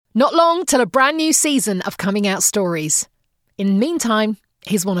Not long till a brand new season of Coming Out Stories. In the meantime,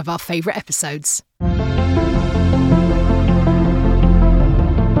 here's one of our favourite episodes.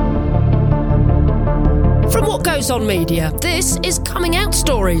 From What Goes On Media, this is Coming Out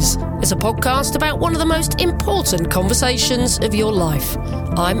Stories. It's a podcast about one of the most important conversations of your life.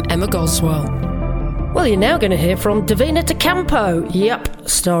 I'm Emma Goswell. Well, you're now going to hear from Divina de Campo,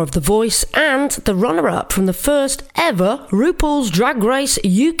 star of The Voice and the runner-up from the first ever RuPaul's Drag Race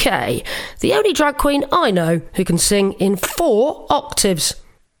UK, the only drag queen I know who can sing in 4 octaves.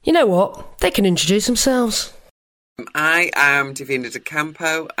 You know what? They can introduce themselves. I am Divina de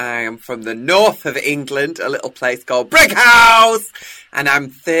Campo. I am from the north of England, a little place called Brickhouse, and I'm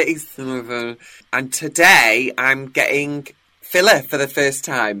 37. And today I'm getting filler for the first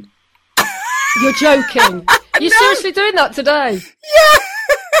time. You're joking. You're seriously doing that today? Yeah.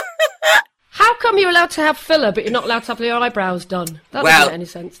 How come you're allowed to have filler, but you're not allowed to have your eyebrows done? That doesn't make any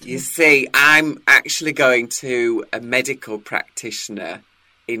sense to me. You see, I'm actually going to a medical practitioner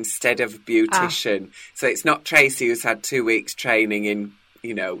instead of a beautician. So it's not Tracy who's had 2 weeks training in,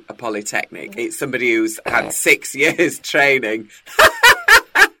 a polytechnic. It's somebody who's had 6 years training.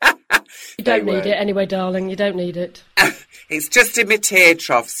 You don't need it anyway, darling. You don't need it. It's just in my tear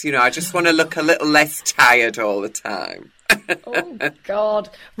troughs, I just want to look a little less tired all the time. Oh, God.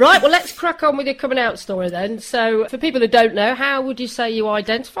 Right, well, let's crack on with your coming out story then. So, for people who don't know, how would you say you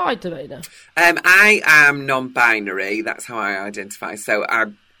identified, Davina? I am non-binary. That's how I identify. So,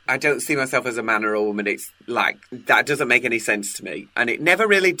 I don't see myself as a man or a woman. It's like, that doesn't make any sense to me. And it never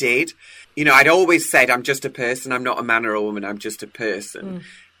really did. I'd always said, I'm just a person. I'm not a man or a woman. I'm just a person.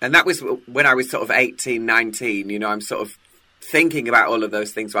 And that was when I was sort of 18, 19. I'm sort of thinking about all of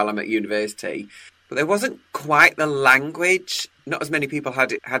those things while I'm at university. But there wasn't quite the language. Not as many people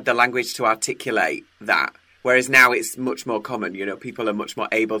had the language to articulate that. Whereas now it's much more common. People are much more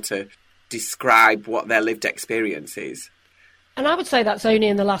able to describe what their lived experience is. And I would say that's only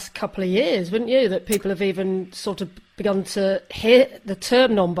in the last couple of years, wouldn't you, that people have even sort of begun to hear the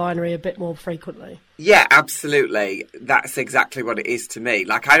term non-binary a bit more frequently? Yeah, absolutely. That's exactly what it is to me.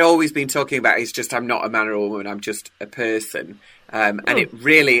 Like, I'd always been talking about, it's just I'm not a man or a woman, I'm just a person. And it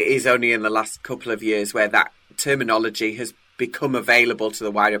really is only in the last couple of years where that terminology has become available to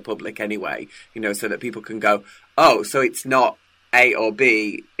the wider public anyway, so that people can go, oh, so it's not A or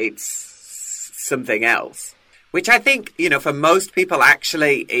B, it's something else. Which I think, for most people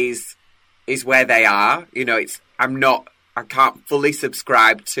actually is where they are. I can't fully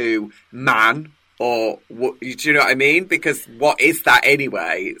subscribe to man or, do you know what I mean? Because what is that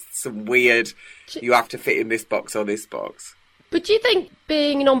anyway? It's some weird, you have to fit in this box or this box. But do you think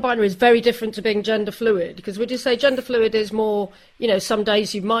being non-binary is very different to being gender fluid? Because would you say gender fluid is more, some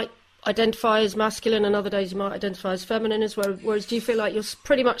days you might identify as masculine and other days you might identify as feminine as well, whereas do you feel like you're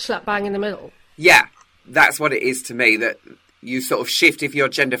pretty much slap bang in the middle? Yeah. That's what it is to me, that you sort of shift. If you're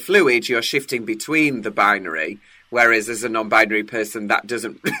gender fluid, you're shifting between the binary, whereas as a non-binary person,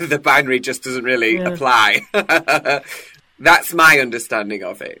 the binary just doesn't really apply. That's my understanding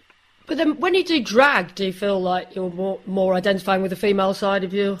of it. But then when you do drag, do you feel like you're more identifying with the female side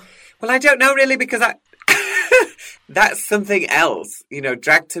of you? Well, I don't know really, because that's something else.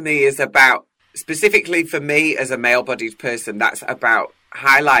 Drag to me is about, specifically for me as a male-bodied person, that's about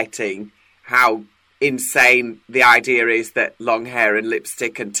highlighting how insane the idea is that long hair and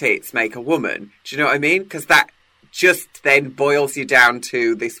lipstick and tits make a woman. Do you know what I mean? Because that just then boils you down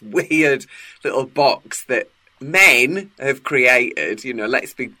to this weird little box that men have created.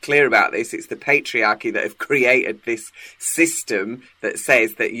 Let's be clear about this. It's the patriarchy that have created this system that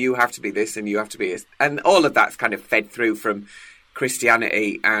says that you have to be this and you have to be this. And all of that's kind of fed through from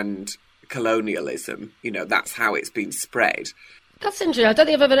Christianity and colonialism. That's how it's been spread. That's interesting. I don't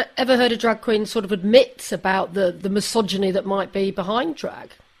think I've ever heard a drag queen sort of admit about the misogyny that might be behind drag.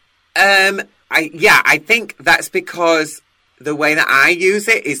 I think that's because the way that I use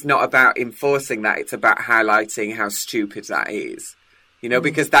it is not about enforcing that. It's about highlighting how stupid that is.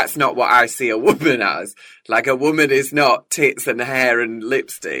 Because that's not what I see a woman as. Like, a woman is not tits and hair and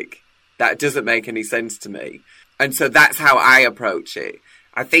lipstick. That doesn't make any sense to me. And so that's how I approach it.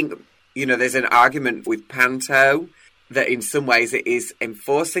 I think, there's an argument with Panto that in some ways it is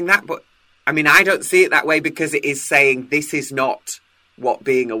enforcing that. But, I don't see it that way, because it is saying this is not what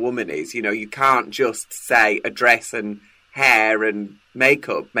being a woman is. You can't just say a dress and hair and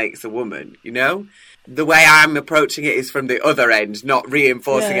makeup makes a woman, The way I'm approaching it is from the other end, not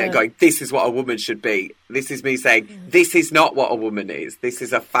reinforcing it and going, this is what a woman should be. This is me saying, this is not what a woman is. This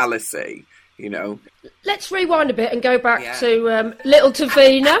is a fallacy. you know. Let's rewind a bit and go back to little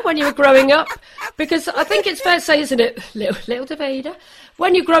Davina when you were growing up, because I think it's fair to say, isn't it, little Davina?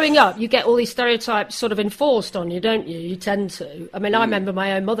 When you're growing up, you get all these stereotypes sort of enforced on you, don't you? You tend to. I mean, I remember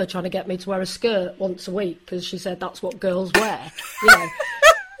my own mother trying to get me to wear a skirt once a week because she said that's what girls wear, you know.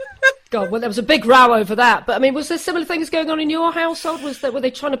 God, well, there was a big row over that. But, I mean, was there similar things going on in your household? Were they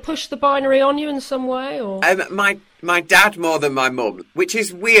trying to push the binary on you in some way? Or my dad more than my mum, which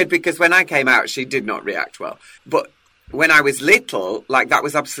is weird because when I came out, she did not react well. But when I was little, like, that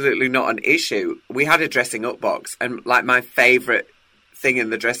was absolutely not an issue. We had a dressing up box, and, like, my favourite thing in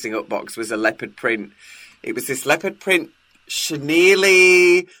the dressing up box was a leopard print. It was this leopard print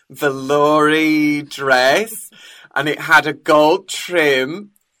chenille velour dress, and it had a gold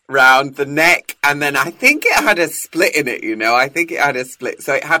trim round the neck, and then I think it had a split in it, you know. I think it had a split.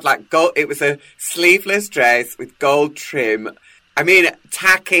 So it had like gold, it was a sleeveless dress with gold trim. I mean,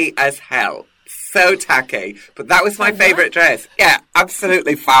 tacky as hell. So tacky. But that was my favourite dress. Yeah,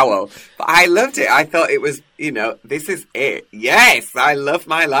 absolutely foul. But I loved it. I thought it was, you know, this is it. Yes, I love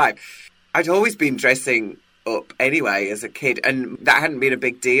my life. I'd always been dressing up anyway as a kid, and that hadn't been a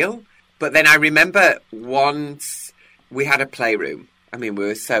big deal. But then I remember once we had a playroom. I mean, we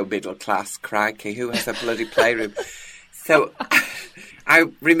were so middle class, crikey, who has a bloody playroom? So I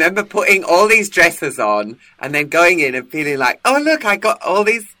remember putting all these dresses on and then going in and feeling like, oh, look, I got all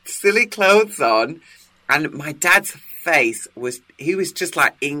these silly clothes on. And my dad's face he was just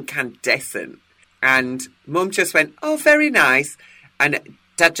like incandescent. And Mum just went, oh, very nice. And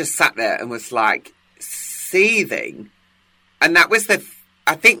Dad just sat there and was like seething. And that was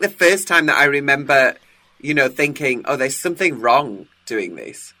I think the first time that I remember, you know, thinking, oh, there's something wrong doing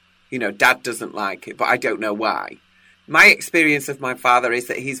this. You know, Dad doesn't like it, but I don't know why. My experience of my father is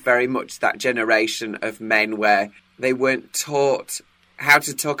that he's very much that generation of men where they weren't taught how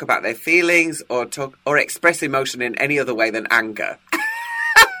to talk about their feelings or express emotion in any other way than anger.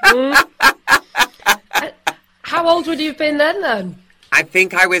 How old would you have been then? I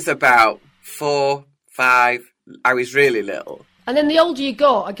think I was about 4, 5. I was really little. And then the older you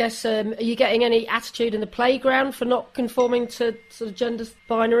got, I guess, are you getting any attitude in the playground for not conforming to sort of gender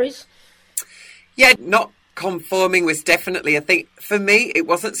binaries? Yeah, not conforming was definitely a thing. For me, it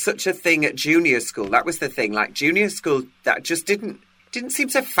wasn't such a thing at junior school. That was the thing. Like, junior school, that just didn't seem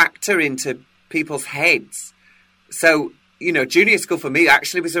to factor into people's heads. So, you know, junior school for me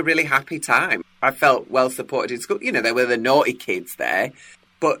actually was a really happy time. I felt well supported in school. You know, there were the naughty kids there,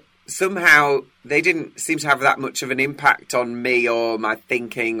 but somehow they didn't seem to have that much of an impact on me or my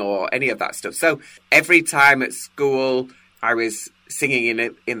thinking or any of that stuff. So every time at school, I was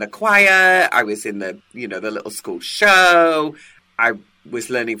singing in the choir. I was in the, you know, the little school show. I was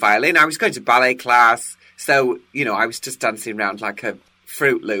learning violin. I was going to ballet class. So, you know, I was just dancing around like a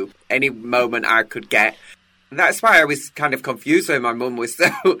Fruit Loop any moment I could get. That's why I was kind of confused when my mum was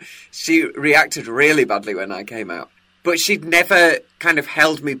she reacted really badly when I came out. But she'd never kind of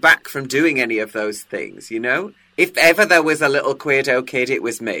held me back from doing any of those things, you know? If ever there was a little queerdo kid, it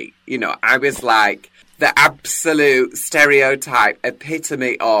was me. You know, I was like the absolute stereotype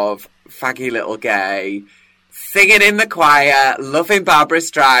epitome of faggy little gay, singing in the choir, loving Barbara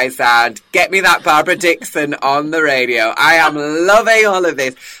Streisand, get me that Barbara Dixon on the radio. I am loving all of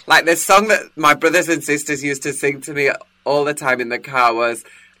this. Like the song that my brothers and sisters used to sing to me all the time in the car was,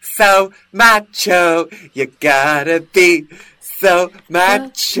 so macho, you gotta be so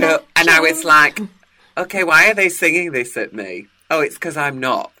macho. And I was like, okay, why are they singing this at me? Oh, it's because I'm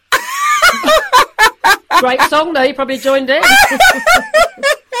not. Great song, though. You probably joined in.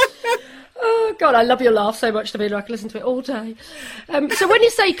 Oh, God, I love your laugh so much, Davina. I could listen to it all day. So when you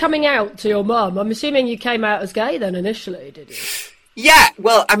say coming out to your mum, I'm assuming you came out as gay then initially, did you? Yeah,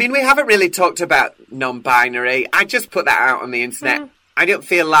 well, I mean, we haven't really talked about non-binary. I just put that out on the internet. I don't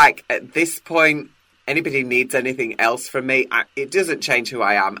feel like at this point anybody needs anything else from me. It doesn't change who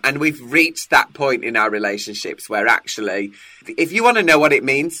I am. And we've reached that point in our relationships where actually, if you want to know what it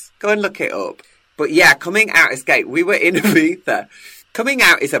means, go and look it up. But yeah, coming out as gay, we were in Ibiza. Coming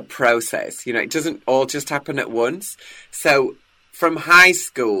out is a process. You know, it doesn't all just happen at once. So from high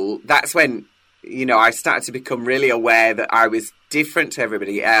school, that's when, you know, I started to become really aware that I was different to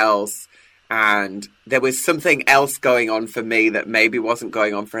everybody else. And there was something else going on for me that maybe wasn't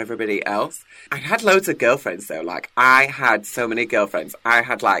going on for everybody else. I had loads of girlfriends, though. Like, I had so many girlfriends. I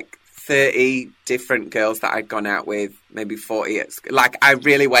had, like, 30 different girls that I'd gone out with, maybe 40 at school. Like, I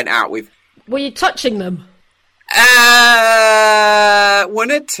really went out with... Were you touching them?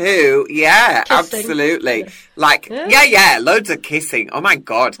 1 or 2. Yeah, kissing. Absolutely. Yeah. Like, yeah, loads of kissing. Oh, my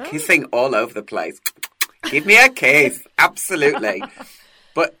God, kissing all over the place. Give me a kiss. Absolutely.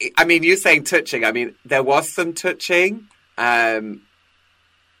 But, I mean, you saying touching, I mean, there was some touching.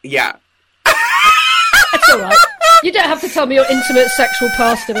 Yeah. That's all right. You don't have to tell me your intimate sexual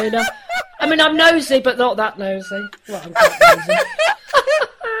past, Divina. I mean, I'm nosy, but not that nosy. Well, I'm quite nosy.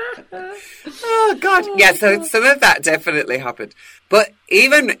 Oh, God. Yeah, so some of that definitely happened. But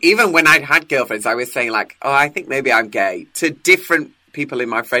even when I'd had girlfriends, I was saying, like, oh, I think maybe I'm gay to different people in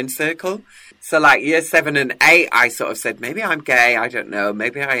my friend circle. So, like, year 7 and 8, I sort of said, maybe I'm gay, I don't know,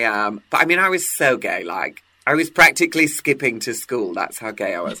 maybe I am. But, I mean, I was so gay, like, I was practically skipping to school. That's how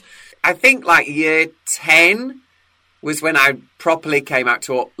gay I was. I think, like, year 10 was when I properly came out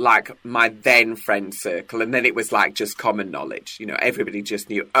to, like, my then friend circle. And then it was, like, just common knowledge. You know, everybody just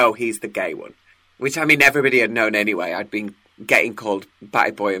knew, oh, he's the gay one. Which, I mean, everybody had known anyway. I'd been getting called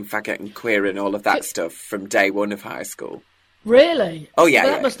batty boy and faggot and queer and all of that stuff from day one of high school. Really? Oh, yeah,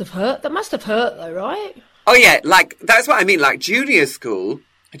 That must have hurt. That must have hurt, though, right? Oh, yeah, like, that's what I mean. Like, junior school,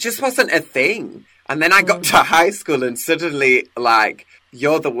 it just wasn't a thing. And then I got to high school and suddenly, like,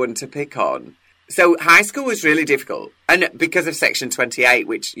 you're the one to pick on. So high school was really difficult. And because of Section 28,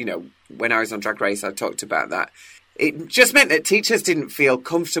 which, you know, when I was on Drag Race, I talked about that. It just meant that teachers didn't feel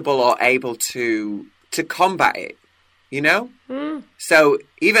comfortable or able to combat it, you know? So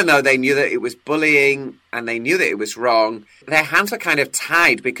even though they knew that it was bullying and they knew that it was wrong, their hands were kind of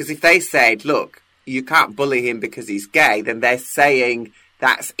tied, because if they said, look, you can't bully him because he's gay, then they're saying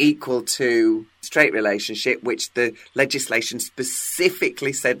that's equal to straight relationship, which the legislation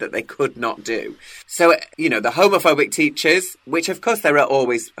specifically said that they could not do. So, you know, the homophobic teachers, which of course there are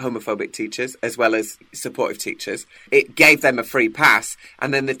always homophobic teachers as well as supportive teachers, it gave them a free pass.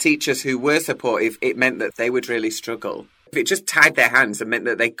 And then the teachers who were supportive, it meant that they would really struggle. It just tied their hands and meant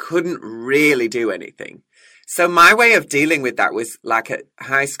that they couldn't really do anything. So my way of dealing with that was, like, at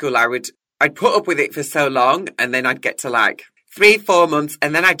high school, I'd put up with it for so long, and then I'd get to, like, 3-4 months,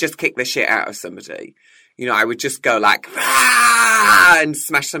 and then I'd just kick the shit out of somebody. You know, I would just go like, rah, and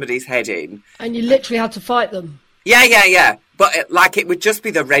smash somebody's head in. And you literally had to fight them. Yeah. But it would just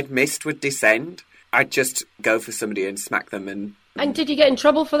be the red mist would descend. I'd just go for somebody and smack them. And did you get in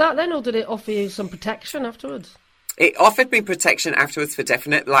trouble for that then, or did it offer you some protection afterwards? It offered me protection afterwards for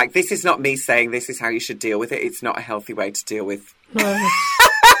definite. Like, this is not me saying this is how you should deal with it. It's not a healthy way to deal with. No.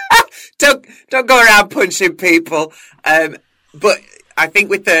 Don't go around punching people. But I think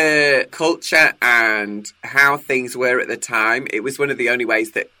with the culture and how things were at the time, it was one of the only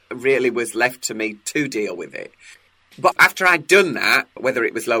ways that really was left to me to deal with it. But after I'd done that, whether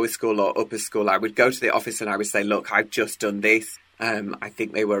it was lower school or upper school, I would go to the office and I would say, look, I've just done this. I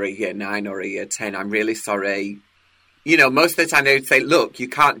think they were a year 9 or a year 10. I'm really sorry. You know, most of the time they would say, look, you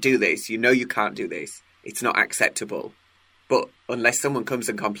can't do this. You know you can't do this. It's not acceptable. But unless someone comes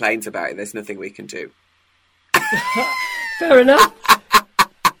and complains about it, there's nothing we can do. Fair enough.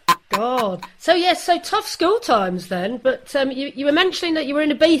 God. So, yes, so tough school times then. But you were mentioning that you were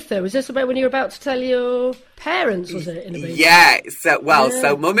in Ibiza. Was this about when you were about to tell your parents, was it, in Ibiza? Yeah.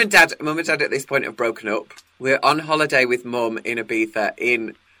 So mum and dad at this point have broken up. We're on holiday with mum in Ibiza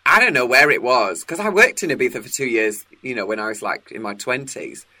in, I don't know where it was, because I worked in Ibiza for 2 years, you know, when I was like in my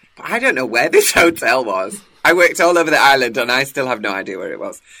 20s. But I don't know where this hotel was. I worked all over the island and I still have no idea where it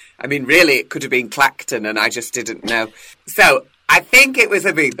was. I mean, really, it could have been Clacton and I just didn't know. So I think it was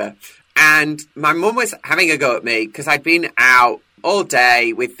Ibiza. And my mum was having a go at me because I'd been out all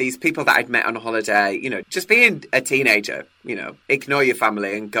day with these people that I'd met on holiday, you know, just being a teenager, you know, ignore your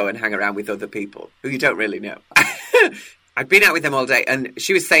family and go and hang around with other people who you don't really know. I'd been out with them all day and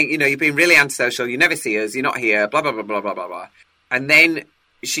she was saying, you know, you've been really antisocial, you never see us, you're not here, blah, blah, blah, blah, blah, blah, blah. And then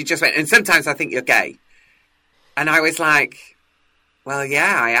she just went, and sometimes I think you're gay. And I was like, well,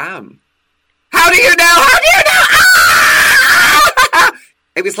 yeah, I am. How do you know? How do you know? Ah!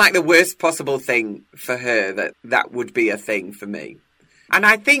 It was like the worst possible thing for her that would be a thing for me. And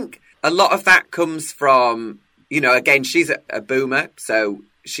I think a lot of that comes from, you know, again, she's a boomer. So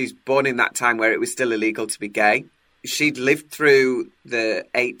she's born in that time where it was still illegal to be gay. She'd lived through the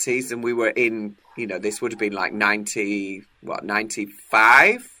 80s and we were in, you know, this would have been like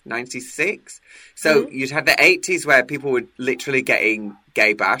 95, 96. So you'd have the 80s where people were literally getting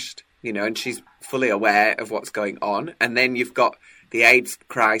gay bashed, you know, and she's fully aware of what's going on. And then you've got the AIDS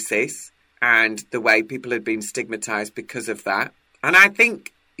crisis and the way people had been stigmatized because of that. And I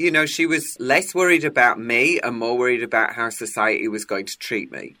think, you know, she was less worried about me and more worried about how society was going to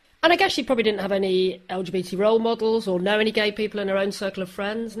treat me. And I guess she probably didn't have any LGBT role models or know any gay people in her own circle of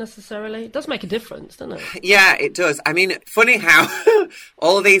friends necessarily. It does make a difference, doesn't it? Yeah, it does. I mean, funny how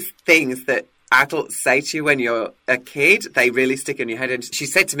all these things that adults say to you when you're a kid, they really stick in your head. And she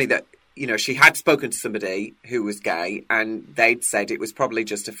said to me that you know, she had spoken to somebody who was gay and they'd said it was probably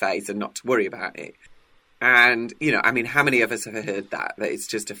just a phase and not to worry about it. And, you know, I mean, how many of us have heard that it's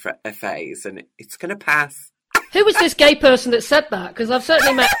just a phase and it's going to pass? Who was this gay person that said that? Because I've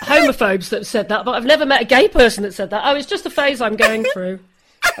certainly met homophobes that said that, but I've never met a gay person that said that. Oh, it's just a phase I'm going through.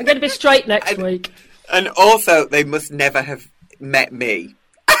 I'm going to be straight next week. And also, they must never have met me.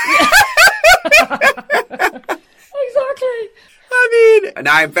 Exactly. I mean, and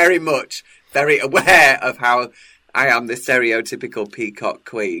I'm very aware of how I am the stereotypical peacock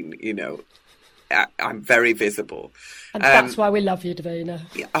queen, you know. I'm very visible. And that's why we love you, Divina.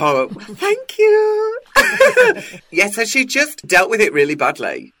 Oh, thank you. Yeah, so she just dealt with it really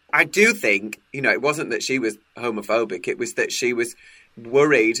badly. I do think, you know, it wasn't that she was homophobic. It was that she was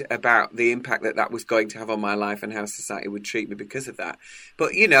worried about the impact that was going to have on my life and how society would treat me because of that.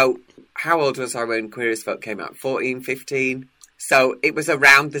 But, you know, how old was I when Queer as Folk came out? 14, 15? So it was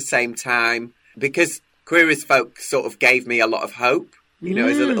around the same time because Queer as Folk sort of gave me a lot of hope. You know,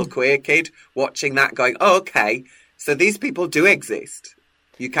 as a little queer kid, watching that going, oh, okay, so these people do exist.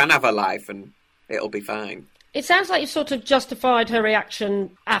 You can have a life and it'll be fine. It sounds like you sort of justified her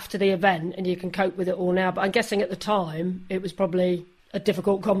reaction after the event and you can cope with it all now. But I'm guessing at the time it was probably a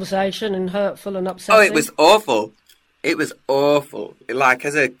difficult conversation and hurtful and upsetting. Oh, it was awful. It was awful. Like,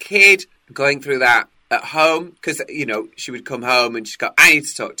 as a kid, going through that at home, because, you know, she would come home and she'd go, I need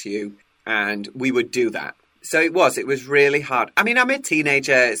to talk to you. And we would do that. So it was really hard. I mean, I'm a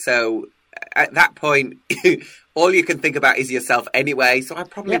teenager, so at that point, all you can think about is yourself anyway. So I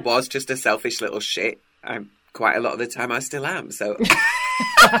probably was just a selfish little shit. Quite a lot of the time I still am, so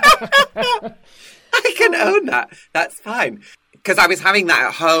I can own that. That's fine. Because I was having that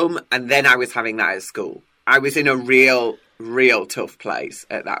at home, and then I was having that at school. I was in a real tough place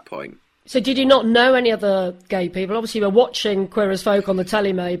at that point. So did you not know any other gay people? Obviously you were watching Queer as Folk on the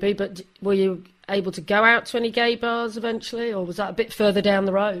telly maybe, but were you able to go out to any gay bars eventually, or was that a bit further down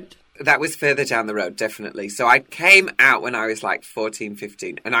the road? That was further down the road, definitely. So I came out when I was like 14,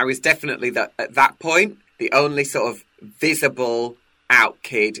 15, and I was definitely, at that point, the only sort of visible out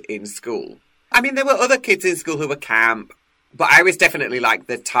kid in school. I mean, there were other kids in school who were camp, but I was definitely like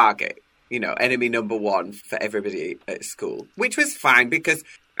the target, you know, enemy number one for everybody at school, which was fine because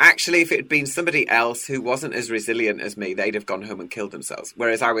actually if it had been somebody else who wasn't as resilient as me, they'd have gone home and killed themselves.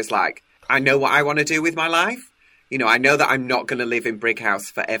 Whereas I was like, I know what I want to do with my life. You know, I know that I'm not going to live in Brick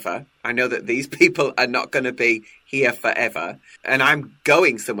House forever. I know that these people are not going to be here forever. And I'm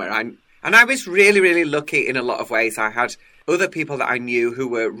going somewhere. And I was really, really lucky in a lot of ways. I had other people that I knew who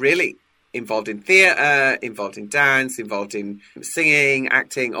were really involved in theatre, involved in dance, involved in singing,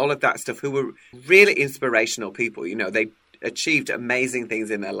 acting, all of that stuff, who were really inspirational people. You know, they achieved amazing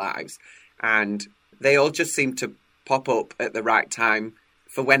things in their lives. And they all just seemed to pop up at the right time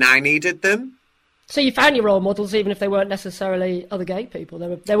for when I needed them. So you found your role models even if they weren't necessarily other gay people.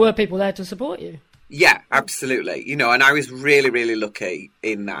 There were people there to support you. Yeah, absolutely. You know, and I was really, really lucky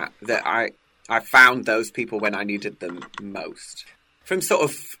in that I found those people when I needed them most. From sort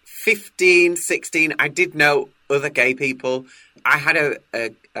of 15, 16, I did know other gay people. I had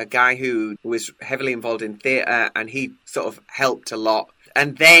a guy who was heavily involved in theatre and he sort of helped a lot.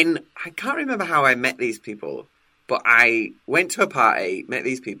 And then I can't remember how I met these people. But I went to a party, met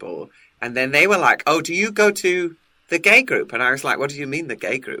these people, and then they were like, oh, do you go to the gay group? And I was like, what do you mean the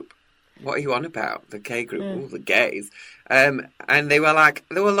gay group? What are you on about? The gay group, all the gays. And they were like,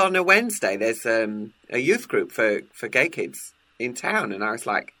 well, on a Wednesday, there's a youth group for gay kids in town. And I was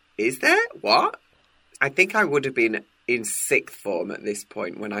like, is there? What? I think I would have been in sixth form at this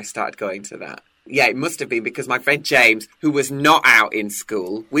point when I started going to that. Yeah, it must have been because my friend James, who was not out in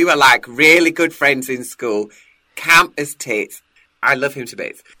school, we were like really good friends in school, camp as tits. I love him to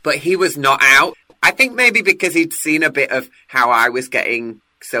bits. But he was not out. I think maybe because he'd seen a bit of how I was getting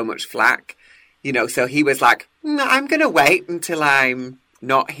so much flack. You know, so he was like, I'm going to wait until I'm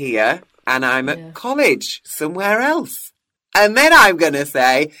not here and I'm at college somewhere else. And then I'm going to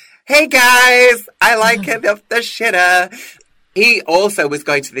say, hey guys, I like it up the shitter. He also was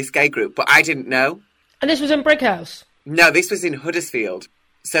going to this gay group, but I didn't know. And this was in Brick House? No, this was in Huddersfield.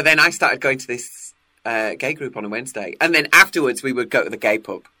 So then I started going to this gay group on a Wednesday. And then afterwards we would go to the gay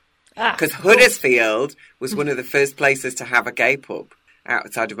pub. Because Huddersfield was one of the first places to have a gay pub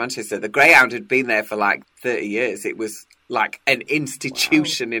outside of Manchester. The Greyhound had been there for like 30 years. It was like an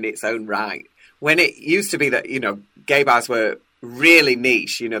institution in its own right. When it used to be that, you know, gay bars were really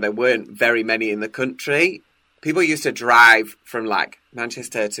niche, you know, there weren't very many in the country. people used to drive from like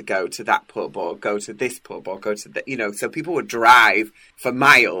Manchester to go to that pub or go to this pub or go to the, so people would drive for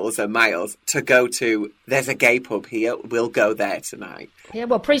miles and miles to go to, there's a gay pub here, we'll go there tonight. Yeah,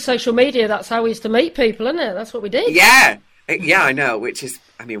 well, pre-social media, that's how we used to meet people, isn't it? That's what we did. Yeah. Yeah, I know, which is,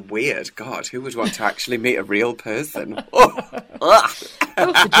 weird. God, who would want to actually meet a real person?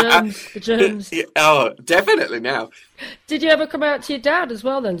 The germs. Oh, definitely now. Did you ever come out to your dad as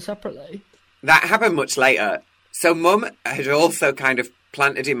well then, separately? That happened much later. So Mum had also kind of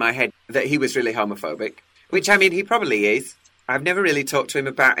planted in my head that he was really homophobic, which, he probably is. I've never really talked to him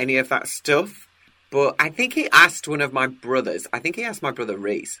about any of that stuff, but I think he asked one of my brothers. I think he asked my brother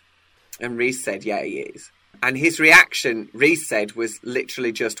Reese, and Reese said, yeah, he is. And his reaction, Reese said, was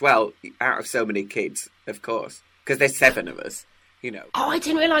literally just, well, out of so many kids, of course, because there's 7 of us, Oh, I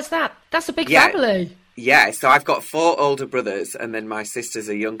didn't realise that. That's a big family. Yeah, so I've got 4 older brothers, and then my sisters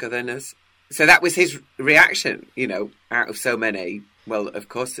are younger than us. So that was his reaction, out of so many, well, of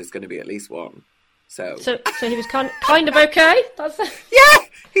course there's going to be at least one. So he was kind of okay? Yeah,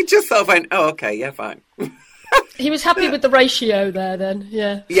 he just sort of went, oh, okay, yeah, fine. He was happy with the ratio there then,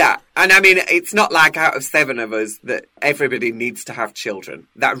 yeah. Yeah, and it's not like out of 7 of us that everybody needs to have children.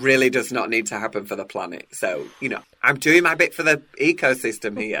 That really does not need to happen for the planet. So, I'm doing my bit for the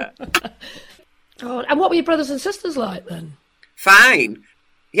ecosystem here. Oh, and what were your brothers and sisters like then? Fine.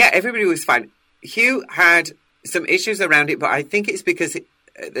 Yeah, everybody was fine. Hugh had some issues around it, but I think it's because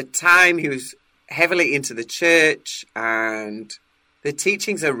at the time he was heavily into the church and the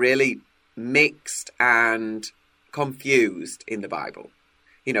teachings are really mixed and confused in the Bible.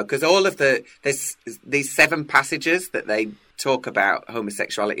 Because all of there's these 7 passages that they talk about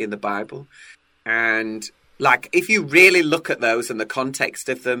homosexuality in the Bible. And like, if you really look at those and the context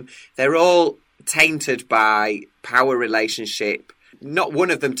of them, they're all tainted by power relationship. Not one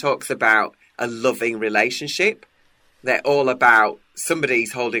of them talks about a loving relationship. They're all about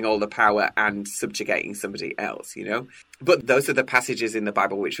somebody's holding all the power and subjugating somebody else, But those are the passages in the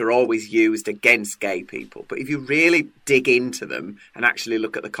Bible which are always used against gay people. But if you really dig into them and actually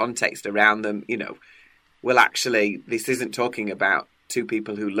look at the context around them, well, actually, this isn't talking about 2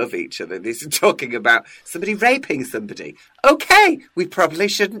 people who love each other. This is talking about somebody raping somebody. Okay, we probably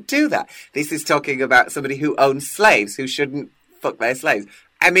shouldn't do that. This is talking about somebody who owns slaves, who shouldn't fuck their slaves.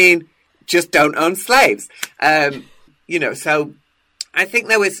 Just don't own slaves. So I think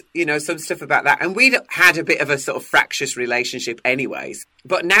there was, some stuff about that. And we'd had a bit of a sort of fractious relationship anyways.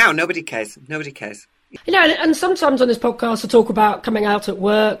 But now nobody cares. Nobody cares. And sometimes on this podcast I talk about coming out at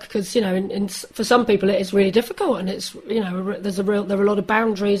work because, for some people it is really difficult and it's, there are a lot of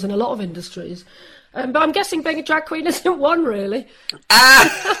boundaries in a lot of industries. But I'm guessing being a drag queen isn't one, really.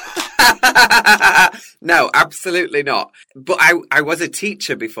 No, absolutely not. But I was a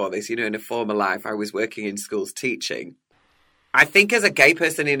teacher before this, in a former life. I was working in schools teaching. I think as a gay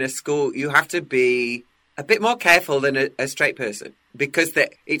person in a school, you have to be a bit more careful than a straight person because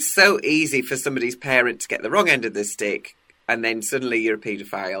it's so easy for somebody's parent to get the wrong end of the stick and then suddenly you're a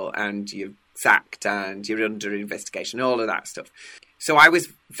paedophile and you're sacked and you're under investigation, all of that stuff. So I was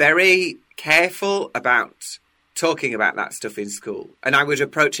very careful about talking about that stuff in school and I would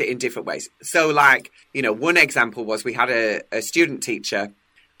approach it in different ways. So one example was we had a student teacher.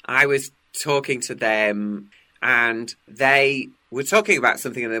 I was talking to them and they were talking about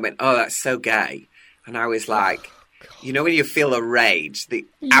something and they went, oh, that's so gay. And I was like, when you feel the rage, the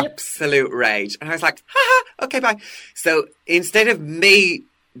absolute rage. And I was like, ha, okay, bye. So instead of me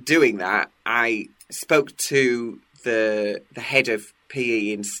doing that, I spoke to the head of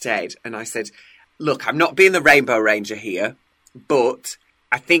PE instead. And I said, look, I'm not being the Rainbow Ranger here, but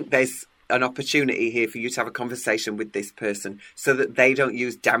I think there's an opportunity here for you to have a conversation with this person so that they don't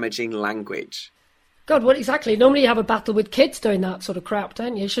use damaging language. God, what exactly? Normally you have a battle with kids doing that sort of crap,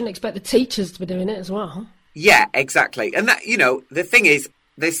 don't you? You shouldn't expect the teachers to be doing it as well. Yeah, exactly. And that, the thing is,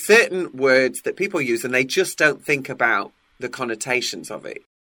 there's certain words that people use and they just don't think about the connotations of it.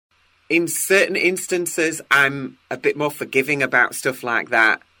 In certain instances, I'm a bit more forgiving about stuff like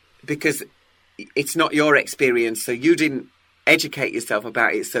that because it's not your experience, so you didn't educate yourself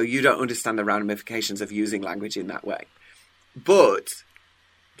about it, so you don't understand the ramifications of using language in that way. But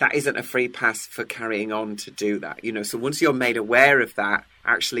that isn't a free pass for carrying on to do that, So once you're made aware of that,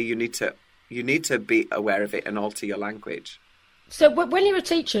 actually you need to be aware of it and alter your language. So when you were a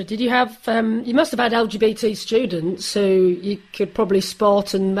teacher, did you have? You must have had LGBT students who you could probably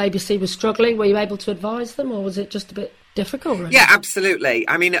spot and maybe see were struggling. Were you able to advise them, or was it just a bit difficult? Really? Yeah, absolutely.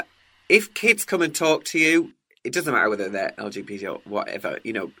 If kids come and talk to you, it doesn't matter whether they're LGBT or whatever.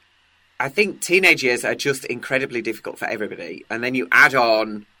 I think teenage years are just incredibly difficult for everybody, and then you add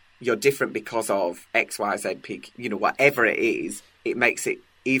on you're different because of X, Y, Z, whatever it is, it makes it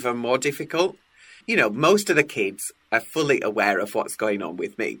even more difficult. Most of the kids are fully aware of what's going on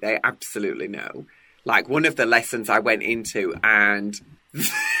with me. They absolutely know. Like one of the lessons I went into, and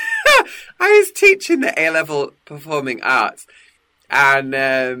I was teaching the A-level performing arts, and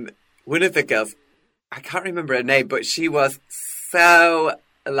one of the girls, I can't remember her name, but she was so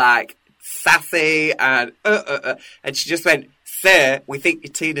like sassy and she just went, "Sir, we think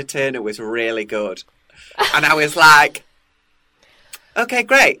your Tina Turner was really good." And I was like, "Okay,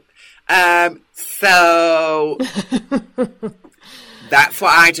 great." So that's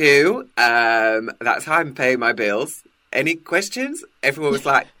what I do. That's how I'm paying my bills. Any questions? Everyone was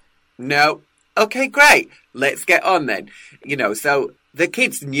like, "No." Okay, great. Let's get on then. So the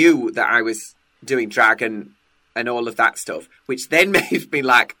kids knew that I was doing drag and all of that stuff, which then made me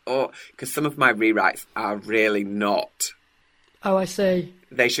like, oh, because some of my rewrites are really not. Oh, I see.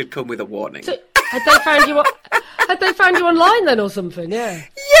 They should come with a warning. So, had they found you? Had they found you online then, or something? Yeah.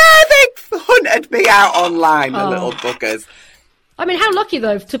 Yeah, they hunted me out online, the little buggers. I mean, how lucky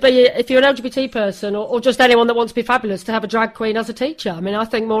though to be, if you're an LGBT person or just anyone that wants to be fabulous, to have a drag queen as a teacher. I mean, I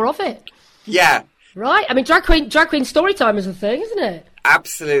think more of it. Yeah. Right. I mean, drag queen story time is a thing, isn't it?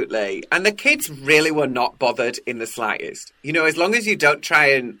 Absolutely. And the kids really were not bothered in the slightest. As long as you don't try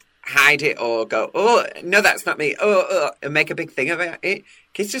and hide it or go, "Oh, no, that's not me," and make a big thing about it,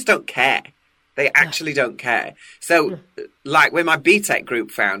 kids just don't care. They actually don't care. So, like, when my BTEC group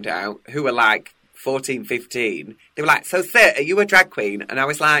found out, who were like 14, 15, they were like, "So, sir, are you a drag queen?" And I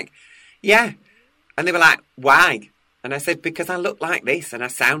was like, "Yeah." And they were like, "Why?" And I said, "Because I look like this and I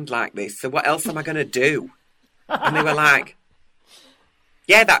sound like this. So what else am I going to do?" And they were like,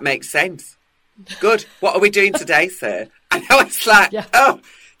 "Yeah, that makes sense. Good. What are we doing today, sir?" And I was like, "Oh,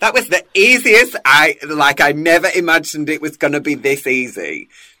 that was the easiest. I never imagined it was going to be this easy."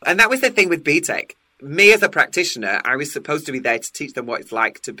 And that was the thing with BTEC. Me as a practitioner, I was supposed to be there to teach them what it's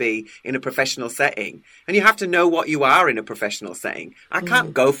like to be in a professional setting. And you have to know what you are in a professional setting. I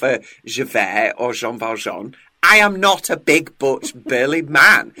can't go for Javert or Jean Valjean. I am not a big, butch, burly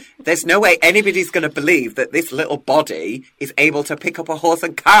man. There's no way anybody's going to believe that this little body is able to pick up a horse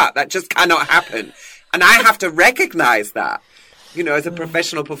and cart. That just cannot happen. And I have to recognise that, as a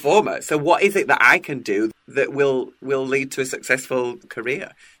professional performer. So what is it that I can do that will lead to a successful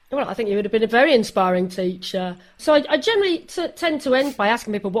career? Well, I think you would have been a very inspiring teacher. So I generally tend to end by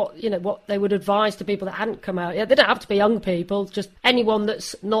asking people what they would advise to people that hadn't come out yet. They don't have to be young people, just anyone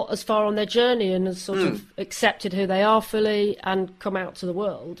that's not as far on their journey and has sort of accepted who they are fully and come out to the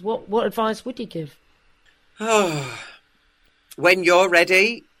world. What advice would you give? Oh, when you're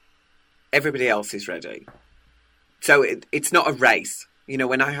ready, everybody else is ready. So it's not a race.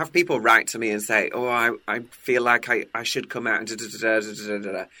 When I have people write to me and say, "Oh, I feel like I should come out," and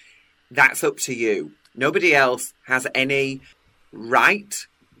that's up to you. Nobody else has any right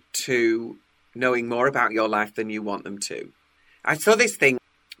to knowing more about your life than you want them to. I saw this thing,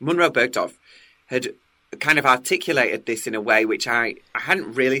 Munro Bergdorf had kind of articulated this in a way which I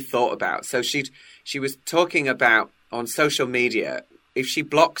hadn't really thought about. So she was talking about on social media, if she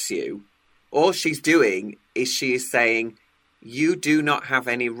blocks you, all she's doing is she is saying, "You do not have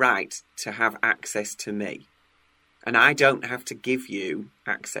any right to have access to me. And I don't have to give you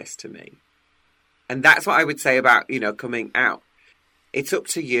access to me." And that's what I would say about, coming out. It's up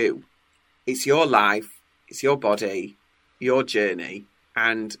to you. It's your life. It's your body, your journey.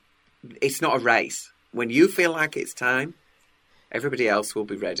 And it's not a race. When you feel like it's time, everybody else will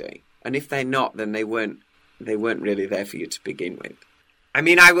be ready. And if they're not, then they weren't really there for you to begin with. I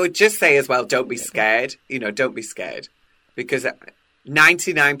mean, I would just say as well, don't be scared. Don't be scared. Because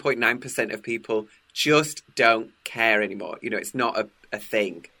 99.9% of people just don't care anymore. It's not a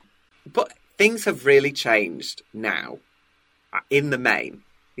thing. But things have really changed now, in the main,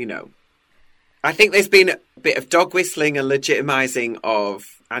 I think there's been a bit of dog whistling and legitimising of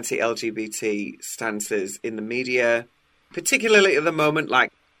anti-LGBT stances in the media, particularly at the moment,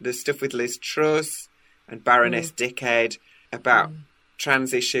 like the stuff with Liz Truss and Baroness Dickhead about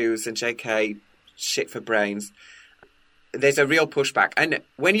trans issues and JK shit for brains. There's a real pushback. And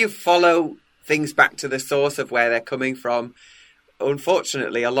when you follow things back to the source of where they're coming from,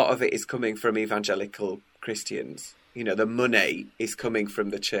 unfortunately, a lot of it is coming from evangelical Christians. The money is coming from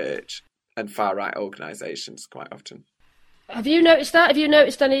the church and far-right organisations quite often. Have you noticed that? Have you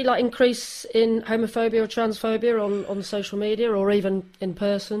noticed any increase in homophobia or transphobia on social media or even in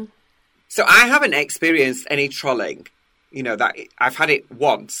person? So I haven't experienced any trolling. That I've had it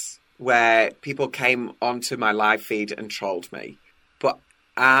once where people came onto my live feed and trolled me. But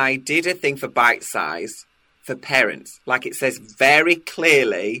I did a thing for Bite Size for parents. Like it says very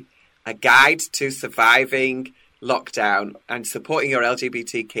clearly, A Guide to Surviving Lockdown and Supporting Your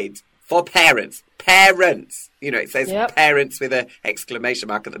LGBT Kids for Parents. Parents! You know, it says parents with an exclamation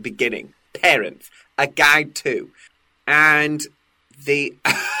mark at the beginning. Parents. A Guide to. And the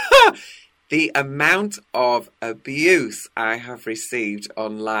the amount of abuse I have received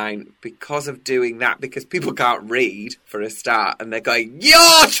online because of doing that, because people can't read, for a start, and they're going,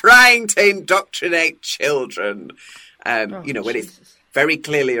 you're trying to indoctrinate children. You know, when it's very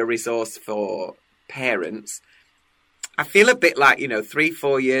clearly a resource for parents. I feel a bit like,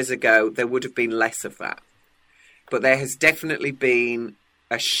 3-4 years ago, there would have been less of that. But there has definitely been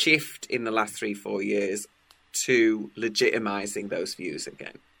a shift in the last 3-4 years to legitimising those views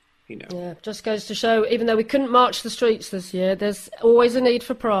again. Yeah, just goes to show, even though we couldn't march the streets this year, there's always a need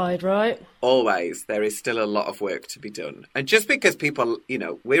for pride, right? Always. There is still a lot of work to be done. And just because people,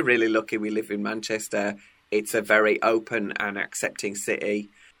 we're really lucky we live in Manchester. It's a very open and accepting city.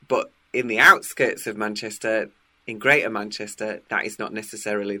 But in the outskirts of Manchester, in Greater Manchester, that is not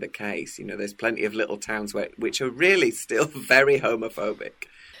necessarily the case. There's plenty of little towns which are really still very homophobic.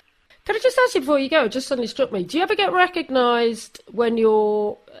 Can I just ask you before you go, it just suddenly struck me, do you ever get recognised when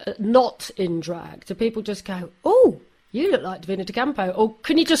you're not in drag? Do people just go, oh, you look like Divina de Campo? Or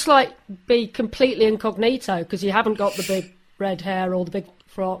can you just be completely incognito because you haven't got the big red hair or the big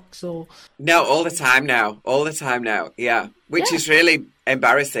frocks? Or No, all the time now, yeah. Which is really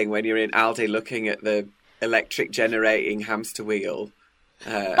embarrassing when you're in Aldi looking at the electric generating hamster wheel.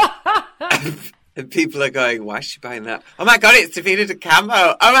 And people are going, why is she buying that? Oh my God, it's Divina de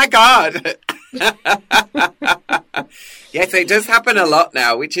Campo. Oh my God. Yes, it does happen a lot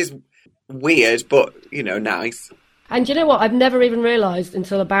now, which is weird, but, nice. And you know what? I've never even realised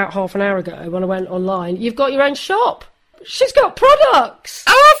until about half an hour ago when I went online, you've got your own shop. She's got products.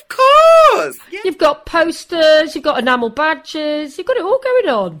 Oh, of course. Yeah. You've got posters, you've got enamel badges, you've got it all going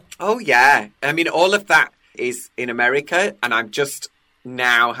on. Oh, yeah. I mean, all of that is in America, and I'm just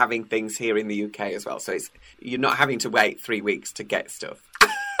now having things here in the UK as well. So you're not having to wait 3 weeks to get stuff.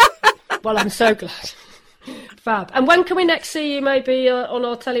 Well, I'm so glad. Fab. And when can we next see you, maybe on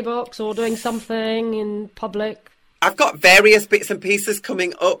our telly box or doing something in public? I've got various bits and pieces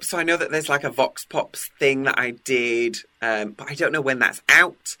coming up. So I know that there's like a Vox Pops thing that I did, but I don't know when that's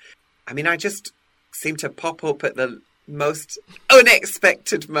out. I mean, I just seem to pop up at the most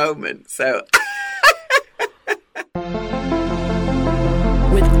unexpected moment. So...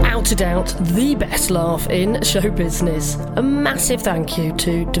 Without a doubt, the best laugh in show business. A massive thank you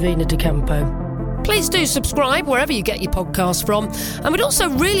to Divina de Campo. Please do subscribe wherever you get your podcasts from, and we'd also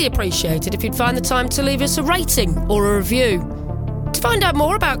really appreciate it if you'd find the time to leave us a rating or a review. To find out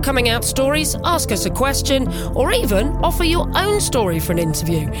more about Coming Out Stories, ask us a question, or even offer your own story for an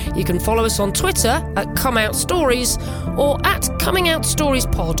interview, you can follow us on Twitter at Come Out Stories or at Coming Out Stories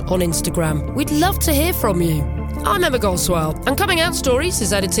Pod on Instagram. We'd love to hear from you. I'm Emma Goswell, and Coming Out Stories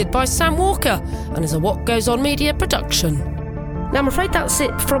is edited by Sam Walker and is a What Goes On Media production. Now, I'm afraid that's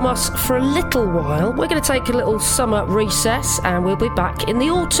it from us for a little while. We're going to take a little summer recess, and we'll be back in the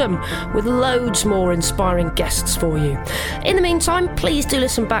autumn with loads more inspiring guests for you. In the meantime, please do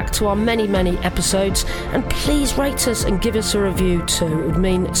listen back to our many, many episodes, and please rate us and give us a review too. It would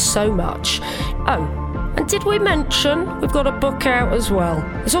mean so much. Oh, and did we mention we've got a book out as well?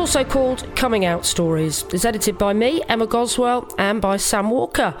 It's also called Coming Out Stories. It's edited by me, Emma Goswell, and by Sam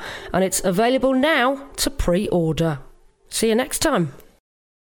Walker, and it's available now to pre-order. See you next time.